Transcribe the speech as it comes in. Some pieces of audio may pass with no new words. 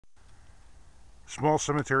Small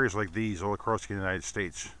cemeteries like these all across the United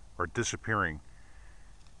States are disappearing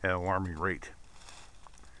at an alarming rate.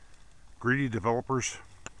 Greedy developers,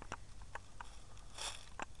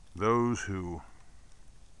 those who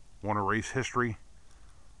want to erase history,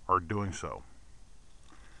 are doing so.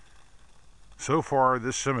 So far,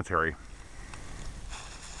 this cemetery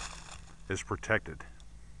is protected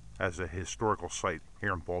as a historical site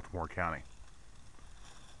here in Baltimore County.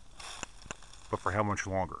 But for how much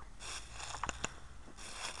longer?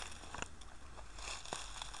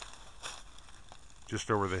 Just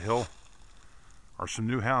over the hill are some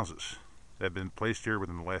new houses that have been placed here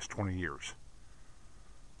within the last 20 years.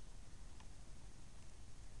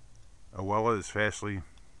 Oella is fastly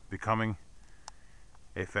becoming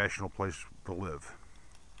a fashionable place to live.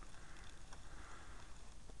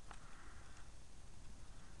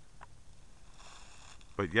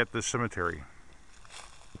 But yet this cemetery,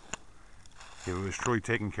 if it was truly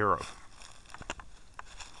taken care of,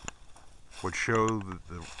 would show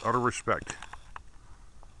the utter respect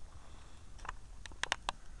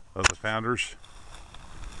of the founders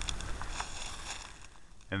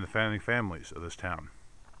and the founding families of this town.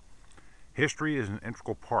 History is an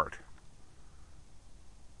integral part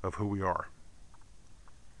of who we are.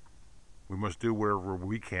 We must do whatever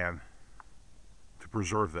we can to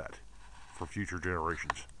preserve that for future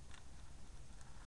generations.